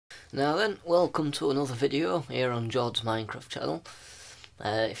Now then, welcome to another video here on Jord's Minecraft channel.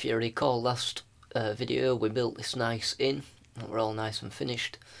 If you recall last video, we built this nice inn. We're all nice and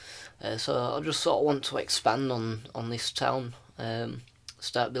finished. So I just sort of want to expand on this town,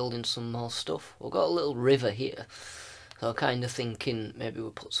 start building some more stuff. We've got a little river here, so I'm kind of thinking maybe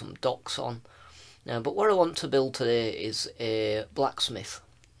we'll put some docks on. But what I want to build today is a blacksmith.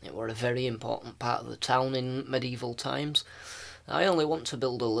 It were a very important part of the town in medieval times. I only want to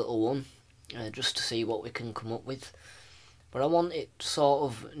build a little one, just to see what we can come up with. But I want it sort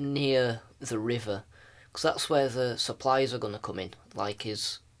of near the river, because that's where the supplies are going to come in, like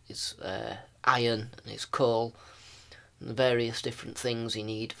his iron and his coal, and the various different things you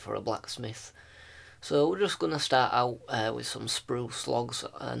need for a blacksmith. So we're just going to start out with some spruce logs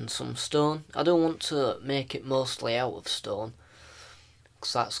and some stone. I don't want to make it mostly out of stone,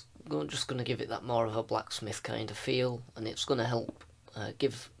 because that's just going to give it that more of a blacksmith kind of feel, and it's going to help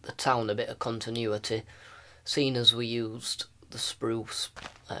give the town a bit of continuity, seeing as we used the spruce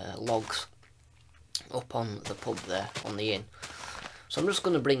logs up on the pub there, on the inn. So I'm just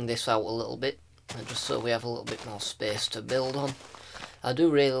going to bring this out a little bit, just so we have a little bit more space to build on. I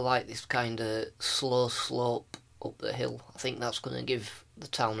do really like this kind of slow slope up the hill. I think that's going to give the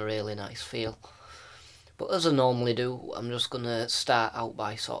town a really nice feel. But as I normally do, I'm just going to start out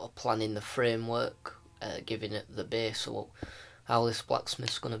by sort of planning the framework, giving it the base of how this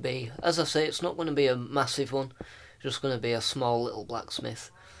blacksmith's going to be. As I say, it's not going to be a massive one, it's just going to be a small little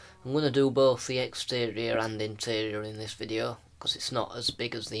blacksmith. I'm going to do both the exterior and interior in this video, because it's not as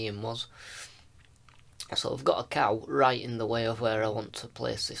big as the inn was. So I've got a cow right in the way of where I want to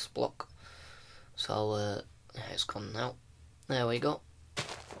place this block. So it's gone now. There we go.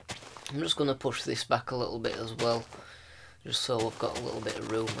 I'm just going to push this back a little bit as well, just so I've got a little bit of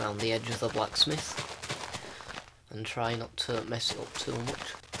room around the edge of the blacksmith, and try not to mess it up too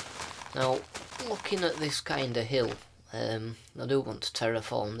much. Now, looking at this kind of hill, I do want to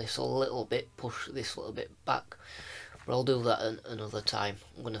terraform this a little bit, push this a little bit back, but I'll do that another time.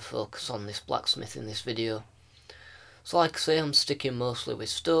 I'm going to focus on this blacksmith in this video. So like I say, I'm sticking mostly with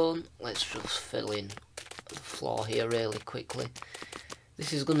stone. Let's just fill in the floor here really quickly.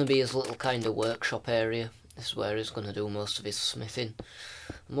 This is going to be his little kind of workshop area. This is where he's going to do most of his smithing.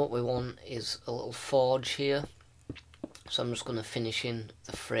 And what we want is a little forge here. So I'm just going to finish in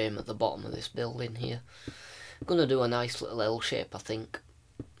the frame at the bottom of this building here. I'm going to do a nice little L shape, I think,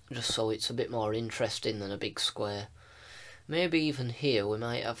 just so it's a bit more interesting than a big square. Maybe even here we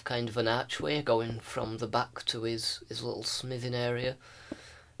might have kind of an archway going from the back to his little smithing area.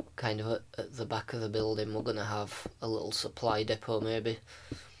 Kind of at the back of the building we're going to have a little supply depot, maybe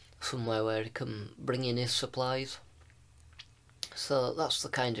somewhere where he can bring in his supplies. So that's the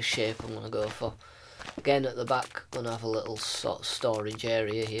kind of shape I'm going to go for. Again, at the back I'm going to have a little sort of storage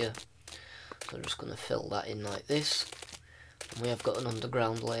area here, so I'm just going to fill that in like this. And we have got an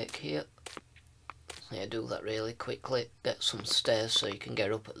underground lake here. Yeah, do that really quickly, get some stairs so you can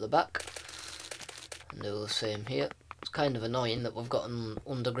get up at the back, and do the same here. It's kind of annoying that we've got an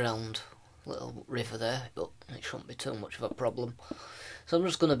underground little river there, but it shouldn't be too much of a problem. So I'm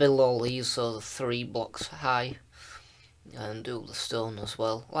just going to build all these so they're 3 blocks high, and do the stone as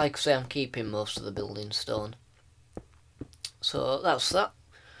well. Like I say, I'm keeping most of the building stone. So that's that.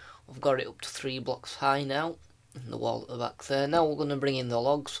 We've got it up to 3 blocks high now, and the wall at the back there. Now we're going to bring in the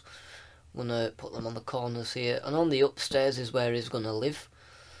logs. I'm going to put them on the corners here, and on the upstairs is where he's going to live.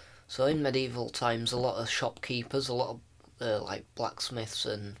 So in medieval times, a lot of shopkeepers, a lot of like blacksmiths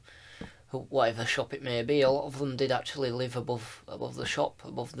and whatever shop it may be, a lot of them did actually live above the shop,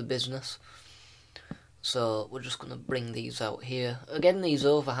 above the business. So we're just going to bring these out here. Again, these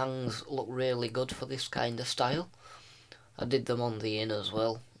overhangs look really good for this kind of style. I did them on the inn as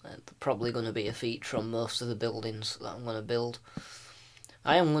well. They're probably going to be a feature on most of the buildings that I'm going to build.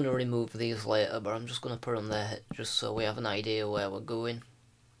 I am going to remove these later, but I'm just going to put them there just so we have an idea where we're going.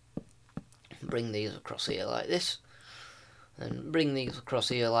 Bring these across here like this, and bring these across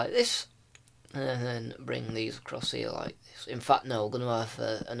here like this, and then bring these across here like this. In fact, no, we're going to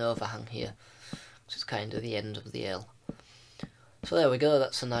have an overhang here, which is kind of the end of the L. So there we go,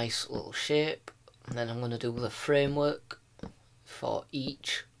 that's a nice little shape. And then I'm going to do the framework for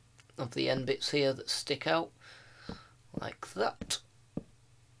each of the end bits here that stick out, like that.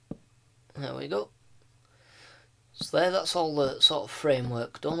 There we go. So that's all the sort of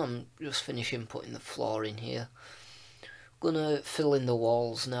framework done. I'm just finishing putting the floor in here. I'm going to fill in the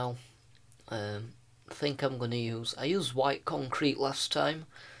walls now. I think I'm going to I used white concrete last time.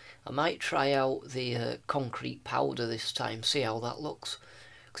 I might try out the concrete powder this time, see how that looks.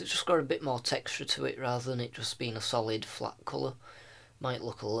 Because it's just got a bit more texture to it rather than it just being a solid flat colour. Might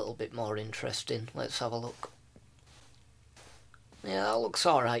look a little bit more interesting. Let's have a look. Yeah, that looks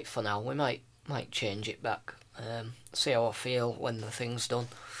alright for now. We might change it back. See how I feel when the thing's done.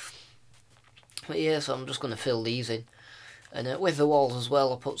 But yeah, so I'm just going to fill these in. And with the walls as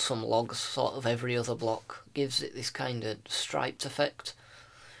well, I put some logs sort of every other block. Gives it this kind of striped effect,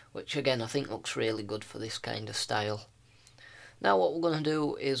 which again I think looks really good for this kind of style. Now what we're going to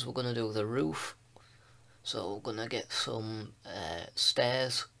do is we're going to do the roof. So we're going to get some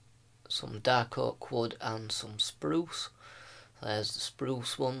stairs, some dark oak wood and some spruce. There's the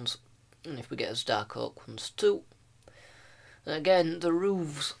spruce ones, and if we get us dark oak ones too. And again, the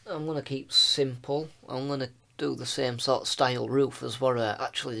roofs I'm going to keep simple. I'm going to do the same sort of style roof as what I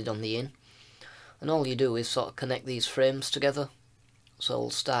actually did on the inn. And all you do is sort of connect these frames together. So we'll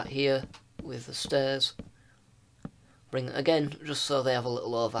start here with the stairs. Bring it again, just so they have a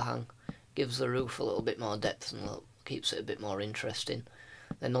little overhang. Gives the roof a little bit more depth and keeps it a bit more interesting.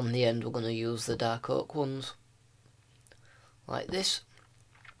 Then on the end we're going to use the dark oak ones. Like this.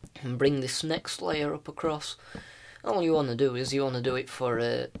 And bring this next layer up across. All you want to do is you want to do it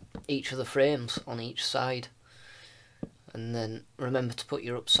for each of the frames on each side. And then remember to put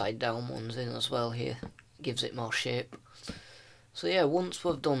your upside down ones in as well here. Gives it more shape. So yeah, once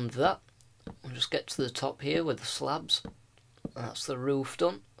we've done that, we'll just get to the top here with the slabs. That's the roof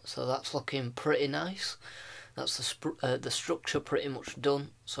done. So that's looking pretty nice. That's the structure pretty much done.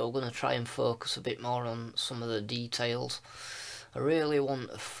 So we're going to try and focus a bit more on some of the details. I really want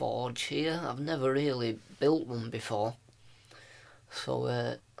a forge here. I've never really built one before. So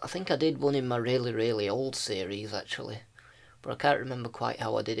I think I did one in my really old series actually. But I can't remember quite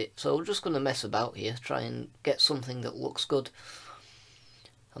how I did it. So we're just going to mess about here. Try and get something that looks good.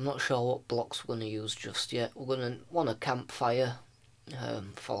 I'm not sure what blocks we're going to use just yet. We're going to want a campfire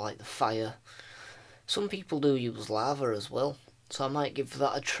for like the fire. Some people do use lava as well. So I might give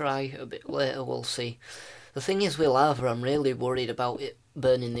that a try a bit later. We'll see. The thing is with lava, I'm really worried about it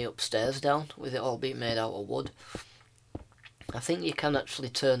burning the upstairs down, with it all being made out of wood. I think you can actually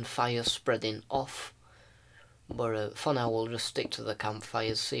turn fire spreading off, but for now we'll just stick to the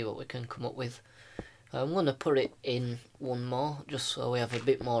campfires, see what we can come up with. I'm going to put it in one more, just so we have a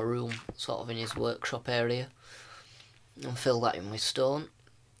bit more room, sort of in his workshop area, and fill that in with stone.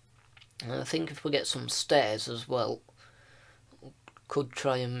 And I think if we get some stairs as well, could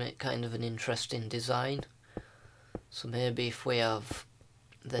try and make kind of an interesting design. So maybe if we have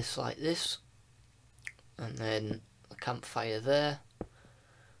this like this, and then a campfire there,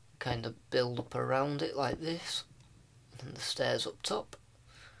 kind of build up around it like this, and the stairs up top,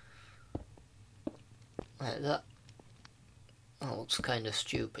 like that. That looks kind of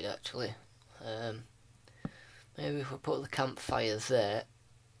stupid actually. Maybe if we put the campfire there,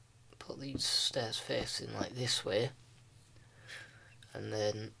 put these stairs facing like this way, and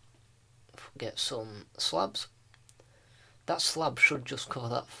then if we get some slabs, that slab should just cover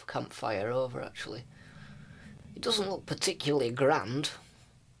that campfire over actually. It doesn't look particularly grand.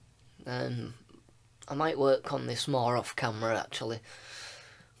 I might work on this more off camera actually,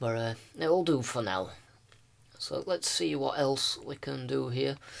 but it'll do for now. So let's see what else we can do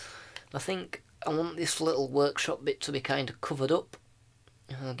here. I think I want this little workshop bit to be kind of covered up.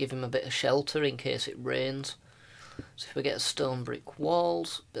 I'll give him a bit of shelter in case it rains. So if we get stone brick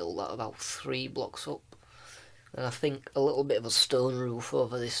walls, build that about 3 blocks up. And I think a little bit of a stone roof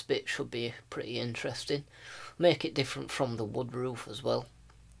over this bit should be pretty interesting. Make it different from the wood roof as well.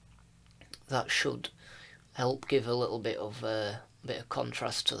 That should help give a little bit of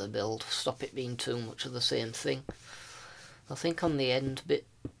contrast to the build. Stop it being too much of the same thing. I think on the end bit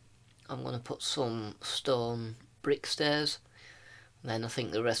I'm going to put some stone brick stairs. And then I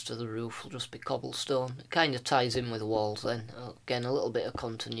think the rest of the roof will just be cobblestone. It kind of ties in with the walls then. Again, a little bit of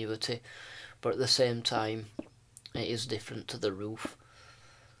continuity, but at the same time it is different to the roof.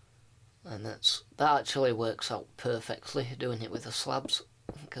 And that actually works out perfectly, doing it with the slabs.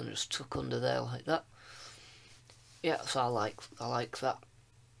 You can just tuck under there like that. Yeah, so I like that.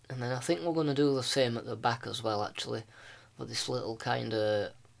 And then I think we're going to do the same at the back as well actually, for this little kind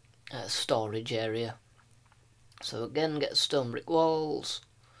of storage area. So again, get stone brick walls,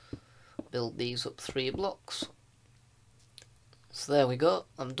 build these up 3 blocks. So there we go,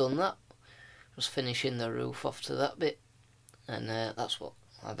 I've done that. Just finishing the roof off to that bit, and that's what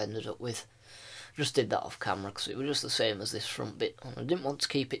I've ended up with. Just did that off camera because it was just the same as this front bit, and I didn't want to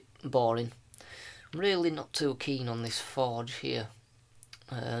keep it boring. I'm really not too keen on this forge here.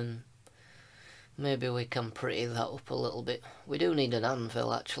 Maybe we can pretty that up a little bit. We do need an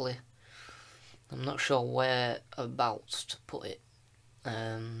anvil actually. I'm not sure whereabouts to put it.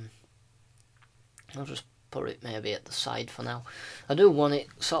 I'll just put it maybe at the side for now. I do want it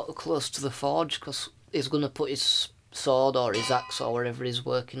sort of close to the forge, because he's going to put his sword or his axe or whatever he's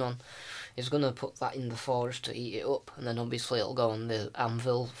working on, he's going to put that in the forge to heat it up, and then obviously it'll go on the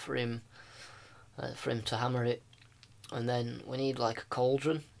anvil for him to hammer it. And then we need like a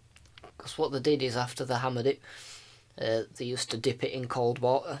cauldron, because what they did is after they hammered it, they used to dip it in cold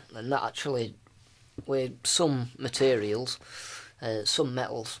water, and that actually, with some materials, some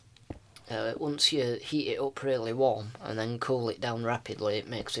metals, once you heat it up really warm and then cool it down rapidly, it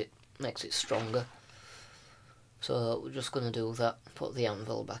makes it stronger. So we're just going to do that, put the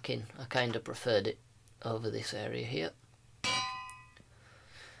anvil back in. I kind of preferred it over this area here.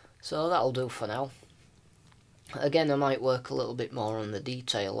 So that'll do for now. Again, I might work a little bit more on the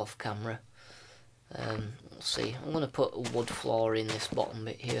detail off camera. We'll see. I'm going to put a wood floor in this bottom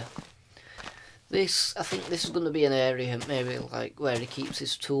bit here. I think this is going to be an area maybe like where he keeps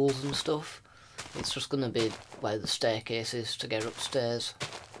his tools and stuff. It's just going to be where the staircase is to get upstairs.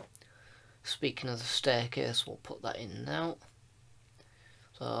 Speaking of the staircase, we'll put that in now.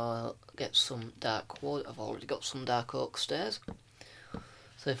 So I'll get some dark wood. I've already got some dark oak stairs.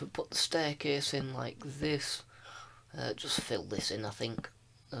 So if we put the staircase in like this, just fill this in, I think.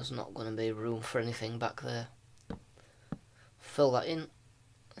 There's not going to be room for anything back there. Fill that in,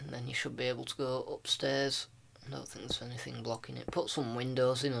 and then you should be able to go upstairs. I don't think there's anything blocking it. Put some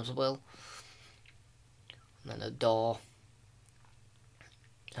windows in as well. And then a door.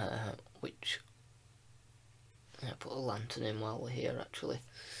 Put a lantern in while we're here actually.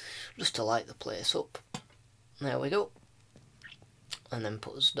 Just to light the place up. There we go. And then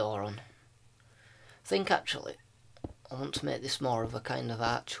put this door on. I think actually I want to make this more of a kind of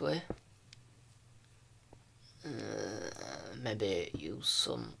archway. Maybe use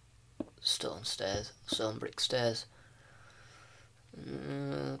some stone brick stairs.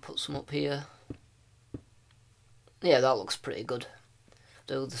 Put some up here. Yeah, that looks pretty good.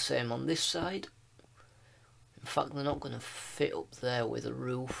 Do the same on this side. In fact, they're not going to fit up there with a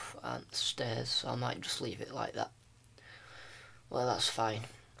roof and stairs, so I might just leave it like that. Well, that's fine.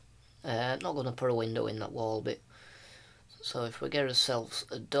 Not going to put a window in that wall bit. So if we get ourselves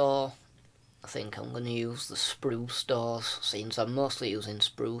a door, I think I'm going to use the spruce doors, since I'm mostly using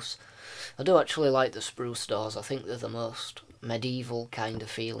spruce. I do actually like the spruce doors. I think they're the most medieval kind of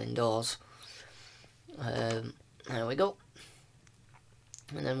feeling doors. There we go.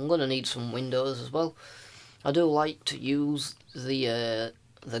 And then I'm going to need some windows as well. I do like to use the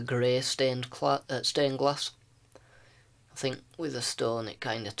grey stained glass. I think with the stone it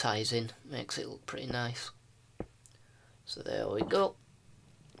kind of ties in, makes it look pretty nice. So there we go.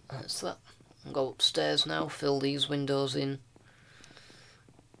 That's that. I'll go upstairs now, fill these windows in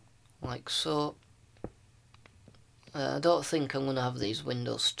like so. I don't think I'm going to have these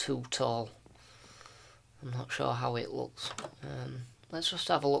windows too tall. I'm not sure how it looks. Let's just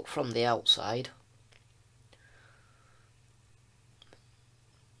have a look from the outside.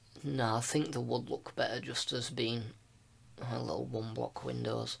 No, I think the wood look better just as being little one block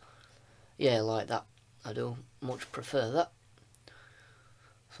windows. Yeah, like that. I do much prefer that.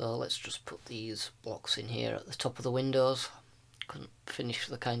 So let's just put these blocks in here at the top of the windows. Couldn't finish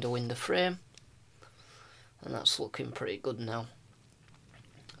the kind of window frame. And that's looking pretty good now.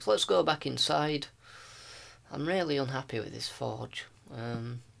 So let's go back inside. I'm really unhappy with this forge.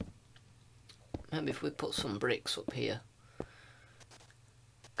 Maybe if we put some bricks up here,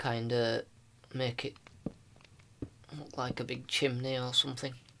 kind of make it look like a big chimney or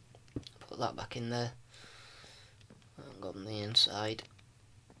something. Put that back in there. And go on the inside.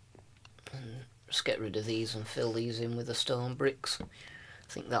 And just get rid of these and fill these in with the stone bricks. I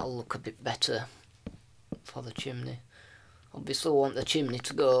think that'll look a bit better for the chimney. Obviously I want the chimney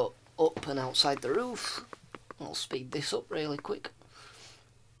to go up and outside the roof. I'll speed this up really quick.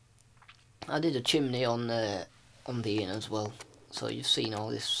 I did a chimney on the inn as well, so you've seen all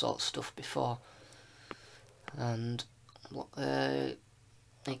this sort of stuff before. And look, it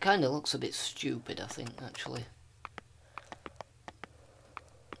kind of looks a bit stupid, I think, actually.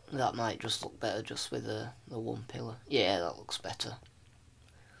 That might just look better just with the one pillar. Yeah, that looks better.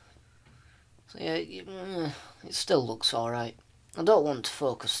 So yeah, it still looks alright. I don't want to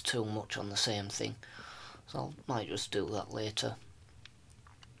focus too much on the same thing, so I might just do that later.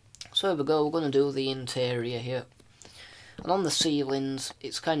 So here we go, we're going to do the interior here. And on the ceilings,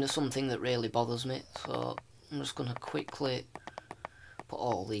 it's kind of something that really bothers me, so I'm just going to quickly put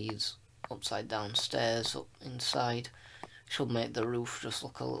all these upside down stairs up inside. Should make the roof just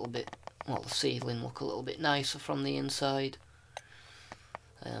look a little bit, well, the ceiling look a little bit nicer from the inside.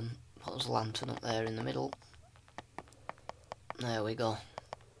 Put a lantern up there in the middle. There we go.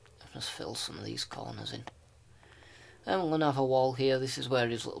 Just fill some of these corners in. And we're going to have a wall here. This is where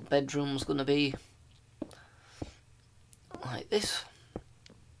his little bedroom's going to be. Like this.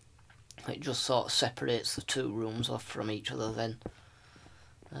 It just sort of separates the two rooms off from each other then.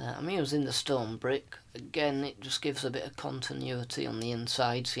 I'm using the stone brick. Again, it just gives a bit of continuity on the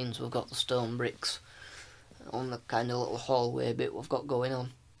inside, since we've got the stone bricks on the kind of little hallway bit we've got going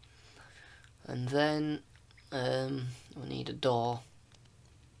on. And then we need a door.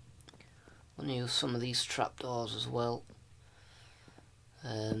 I'm going to use some of these trapdoors as well.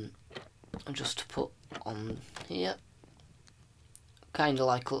 And just to put on here. Kind of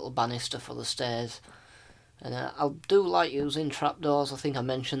like a little banister for the stairs. And I do like using trapdoors. I think I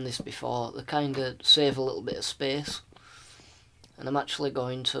mentioned this before. They kind of save a little bit of space. And I'm actually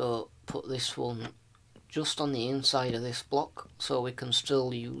going to put this one just on the inside of this block, so we can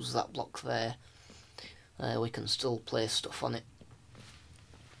still use that block there. We can still place stuff on it.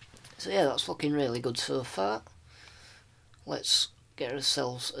 So yeah, that's looking really good so far. Let's get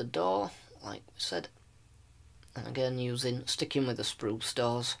ourselves a door, like we said. And again, sticking with the spruce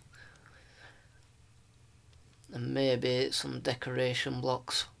doors. And maybe some decoration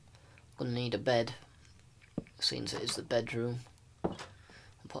blocks. I'm going to need a bed, since it is the bedroom. I'll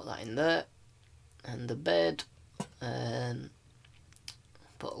put that in there. And the bed, and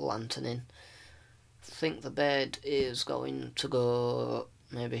put a lantern in. I think the bed is going to go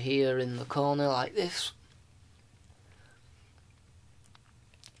maybe here in the corner like this.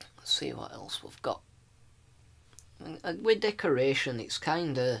 Let's see what else we've got. With decoration, it's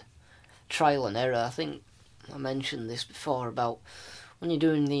kind of trial and error. I think I mentioned this before about when you're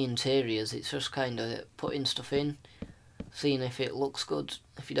doing the interiors, it's just kind of putting stuff in, seeing if it looks good.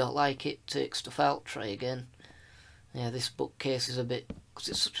 If you don't like it, take stuff out, try again. Yeah, this bookcase is a bit, because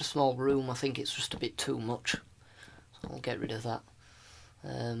it's such a small room, I think it's just a bit too much. So I'll get rid of that.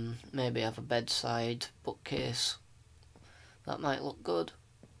 Maybe have a bedside bookcase. That might look good.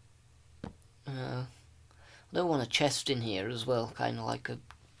 I don't want a chest in here as well, kind of like a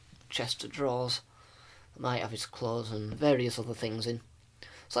chest of drawers. That might have his clothes and various other things in.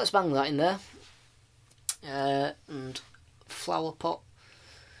 So let's bang that in there. And flower pot.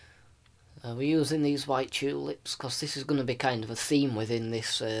 We're using these white tulips because this is going to be kind of a theme within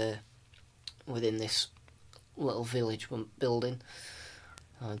this little village building.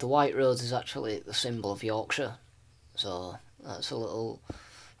 The white rose is actually the symbol of Yorkshire, so that's a little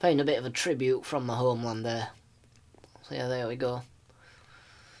paying a bit of a tribute from my homeland there. So yeah, there we go.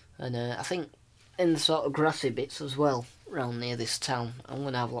 And I think in the sort of grassy bits as well around near this town, I'm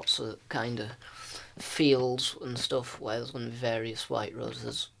going to have lots of kind of fields and stuff where there's going to be various white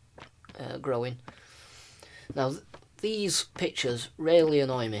roses growing. Now these pictures really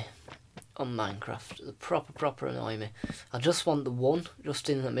annoy me on Minecraft. They proper annoy me. I just want the one just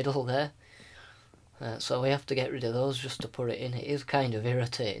in the middle there. So we have to get rid of those just to put it in. It is kind of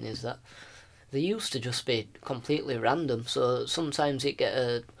irritating, is that they used to just be completely random. So sometimes you get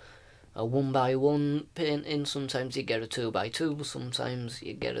a 1x1 painting, sometimes you get a 2x2, sometimes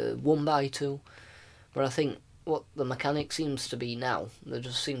you get a 1x2. But I think what the mechanic seems to be now, they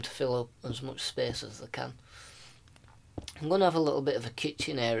just seem to fill up as much space as they can. I'm going to have a little bit of a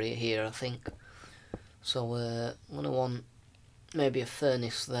kitchen area here, I think. So I'm going to want maybe a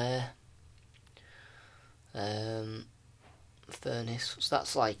furnace there. Furnace, so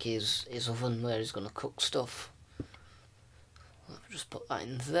that's like his oven where he's going to cook stuff. I'll just put that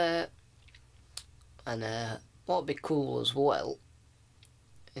in there. And what would be cool as well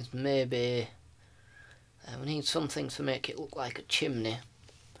is maybe we need something to make it look like a chimney.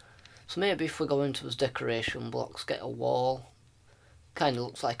 So maybe if we go into those decoration blocks, get a wall. Kind of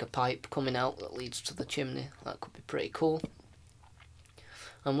looks like a pipe coming out that leads to the chimney. That could be pretty cool.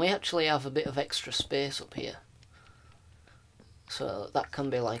 And we actually have a bit of extra space up here. So that can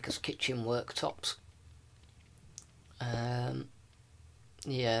be like as kitchen worktops.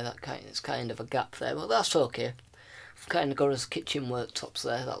 Yeah, it's kind of a gap there, but that's okay. I've kind of got as kitchen worktops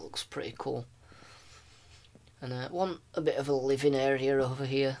there. That looks pretty cool. And I want a bit of a living area over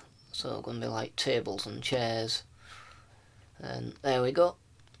here. So it's going to be like tables and chairs. And there we go.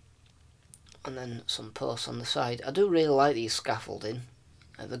 And then some posts on the side. I do really like these scaffolding.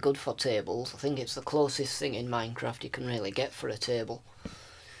 They're good for tables. I think it's the closest thing in Minecraft you can really get for a table.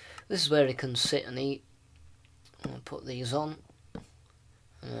 This is where you can sit and eat. I'll put these on.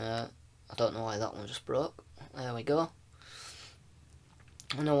 I don't know why that one just broke. There we go.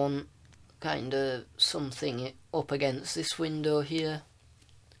 And I want kind of something up against this window here.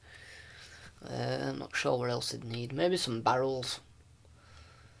 I'm not sure what else it'd need. Maybe some barrels.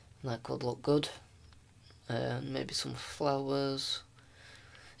 That could look good. Maybe some flowers.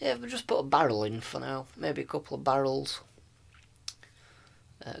 yeah, we'll just put a barrel in for now. Maybe a couple of barrels.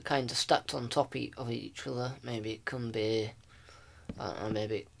 Kind of stacked on top of each other. Maybe it can be,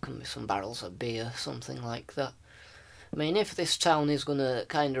 maybe it can be some barrels of beer, something like that. I mean, if this town is going to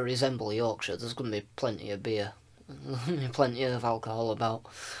kind of resemble Yorkshire, there's going to be plenty of beer. There's going to be plenty of alcohol about.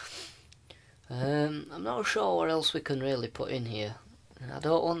 I'm not sure what else we can really put in here. I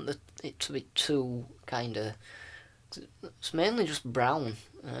don't want it to be too kind of... It's mainly just brown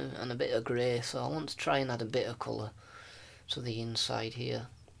and a bit of grey, so I want to try and add a bit of colour to the inside here.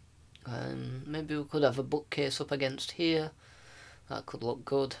 Maybe we could have a bookcase up against here. That could look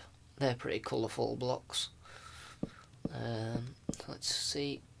good. They're pretty colourful blocks. Let's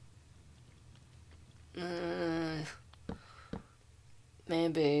see.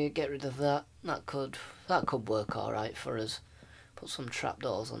 Maybe get rid of that. That could work alright for us. Put some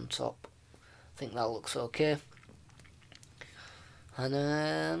trapdoors on top. I think that looks okay.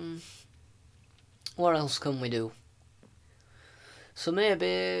 And what else can we do? So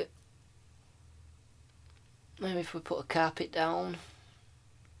maybe if we put a carpet down,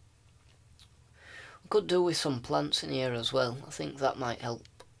 we could do with some plants in here as well. I think that might help.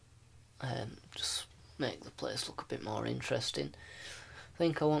 Just make the place look a bit more interesting. I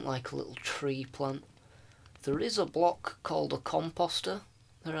think I want like a little tree plant. There is a block called a composter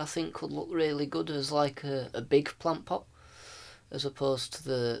that I think could look really good as like a big plant pot, as opposed to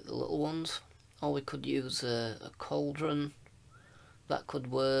the little ones. Or we could use a cauldron. That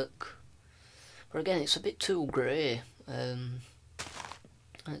could work. But again, it's a bit too grey.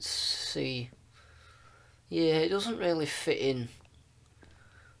 Let's see. Yeah, it doesn't really fit in.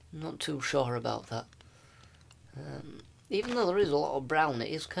 Not too sure about that. Even though there is a lot of brown,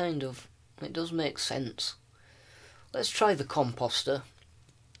 it does make sense. Let's try the composter.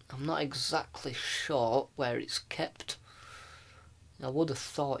 I'm not exactly sure where it's kept. I would have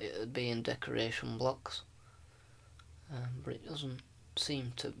thought it would be in decoration blocks, but it doesn't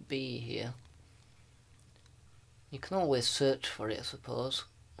seem to be here. You can always search for it, I suppose.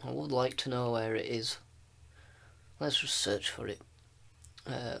 I would like to know where it is. Let's just search for it.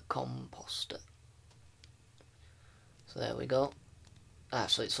 Composter. So there we go.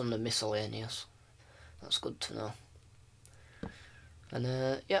 So it's under miscellaneous. That's good to know.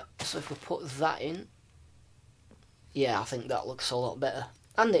 And yeah, so if we put that in, yeah, I think that looks a lot better.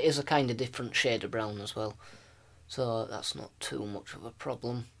 And it is a kind of different shade of brown as well, so that's not too much of a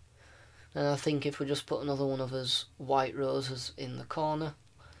problem. And I think if we just put another one of his white roses in the corner,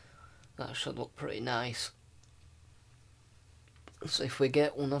 that should look pretty nice. So if we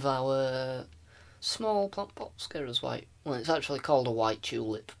get one of our small plant pots, get us white. Well, it's actually called a white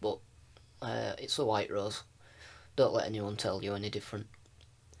tulip, but it's a white rose. Don't let anyone tell you any different.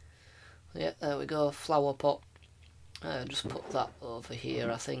 Yeah, there we go, flower pot. Just put that over here,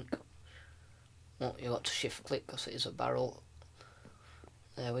 I think. Oh, you got to shift click because it is a barrel.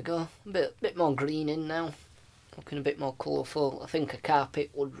 There we go. A bit more green in now. Looking a bit more colourful. I think a carpet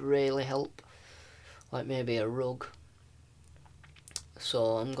would really help. Like maybe a rug.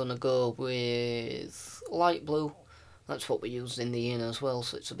 So I'm going to go with light blue. That's what we used in the inn as well,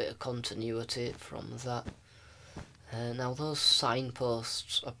 so it's a bit of continuity from that. Now those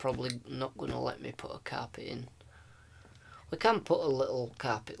signposts are probably not going to let me put a carpet in. We can put a little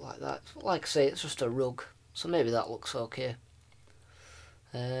carpet like that. Like I say, it's just a rug, so maybe that looks okay.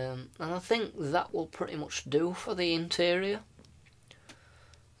 And I think that will pretty much do for the interior.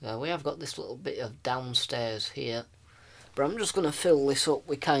 We have got this little bit of downstairs here, but I'm just going to fill this up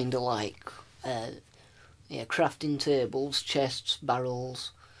with kind of like yeah, crafting tables, chests,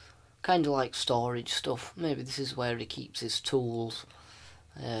 barrels, kind of like storage stuff. Maybe this is where he keeps his tools,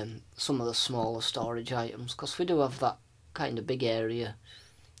 some of the smaller storage items, because we do have that kind of big area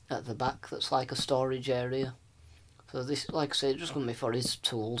at the back that's like a storage area. So this, like I say, just going to be for his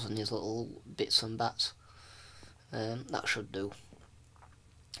tools and his little bits and bats. That should do.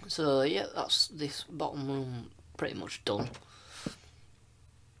 So yeah, that's this bottom room pretty much done.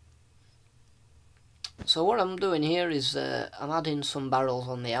 So what I'm doing here is I'm adding some barrels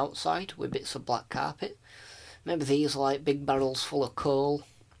on the outside with bits of black carpet. Maybe these are like big barrels full of coal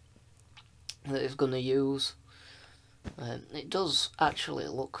that he's going to use. It does actually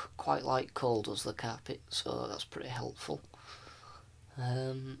look quite like coal, does the carpet, so that's pretty helpful.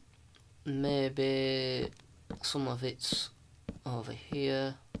 Maybe some of it's over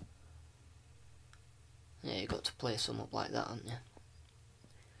here. Yeah, you've got to place them up like that, haven't you?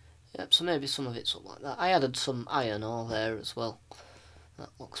 Yep, so maybe some of it's up like that. I added some iron ore there as well. That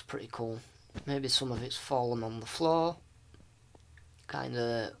looks pretty cool. Maybe some of it's fallen on the floor. Kind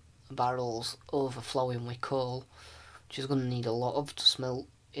of barrels overflowing with coal, which is going to need a lot of to smelt.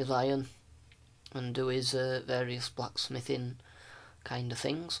 his iron and do his various blacksmithing kind of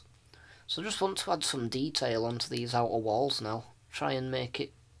things. So I just want to add some detail onto these outer walls now. Try and make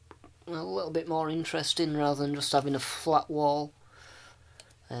it a little bit more interesting rather than just having a flat wall.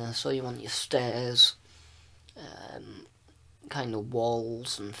 So you want your stairs, kind of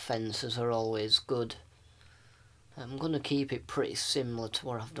walls and fences are always good. I'm going to keep it pretty similar to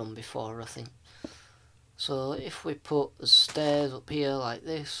what I've done before, I think. So if we put the stairs up here like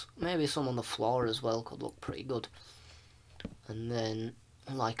this, maybe some on the floor as well could look pretty good. And then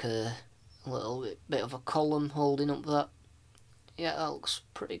like a little bit of a column holding up that. Yeah, that looks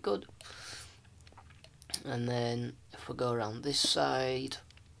pretty good. And then if we go around this side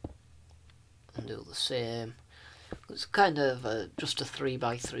and do the same, it's kind of just a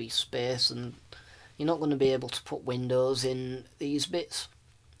 3x3 space, and you're not going to be able to put windows in these bits,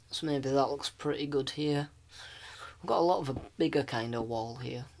 so maybe that looks pretty good here. I've got a lot of a bigger kind of wall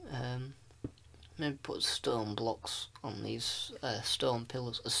here. Maybe put stone blocks on these stone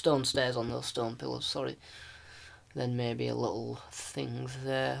pillars, stone stairs on those stone pillars, sorry. Then maybe a little thing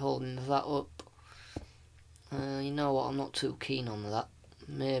there holding that up. You know what, I'm not too keen on that.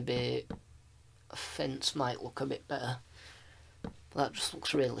 Maybe a fence might look a bit better. That just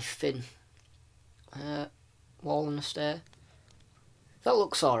looks really thin. Wall and a stair. That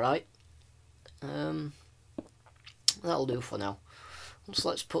looks alright. That'll do for now. So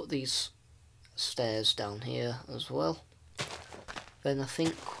let's put these stairs down here as well. Then I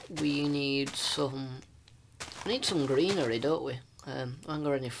think we need some greenery, don't we? I haven't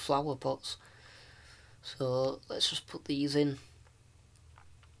got any flower pots. So let's just put these in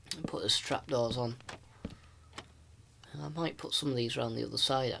and put as trapdoors on. I might put some of these around the other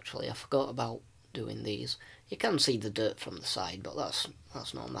side actually. I forgot about doing these. You can see the dirt from the side, but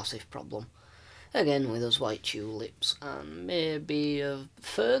that's not a massive problem. Again with those white tulips and maybe a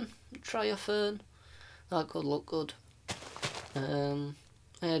fern. Try a fern. That could look good.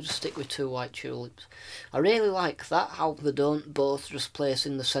 Yeah, just stick with 2 white tulips. I really like that, how they don't both just place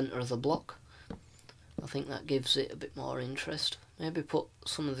in the centre of the block. I think that gives it a bit more interest. Maybe put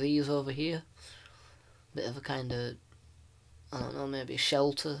some of these over here. Bit of a kind of, I don't know, maybe a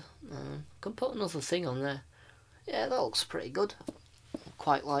shelter. Can put another thing on there. Yeah, that looks pretty good.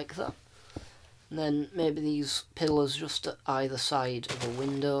 Quite like that. And then maybe these pillars just at either side of a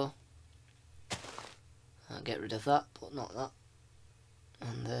window. I'll get rid of that, but not that.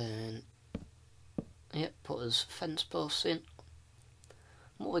 And then, yep, put as fence posts in.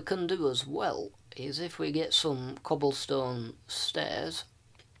 What we can do as well is if we get some cobblestone stairs.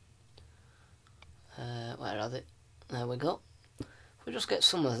 Where are they? There we go. If we just get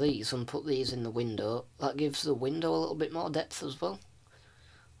some of these and put these in the window, that gives the window a little bit more depth as well.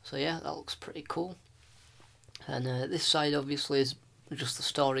 So yeah, that looks pretty cool. And this side obviously is just the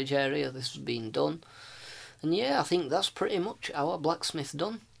storage area. This has been done. And yeah, I think that's pretty much our blacksmith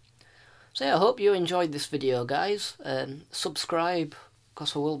done. So yeah, I hope you enjoyed this video, guys. Subscribe,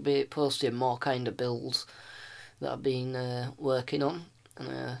 because I will be posting more kind of builds that I've been working on.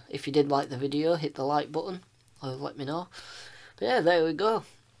 And if you did like the video, hit the like button, or let me know. But yeah, there we go.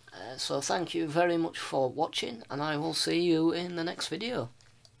 So thank you very much for watching, and I will see you in the next video.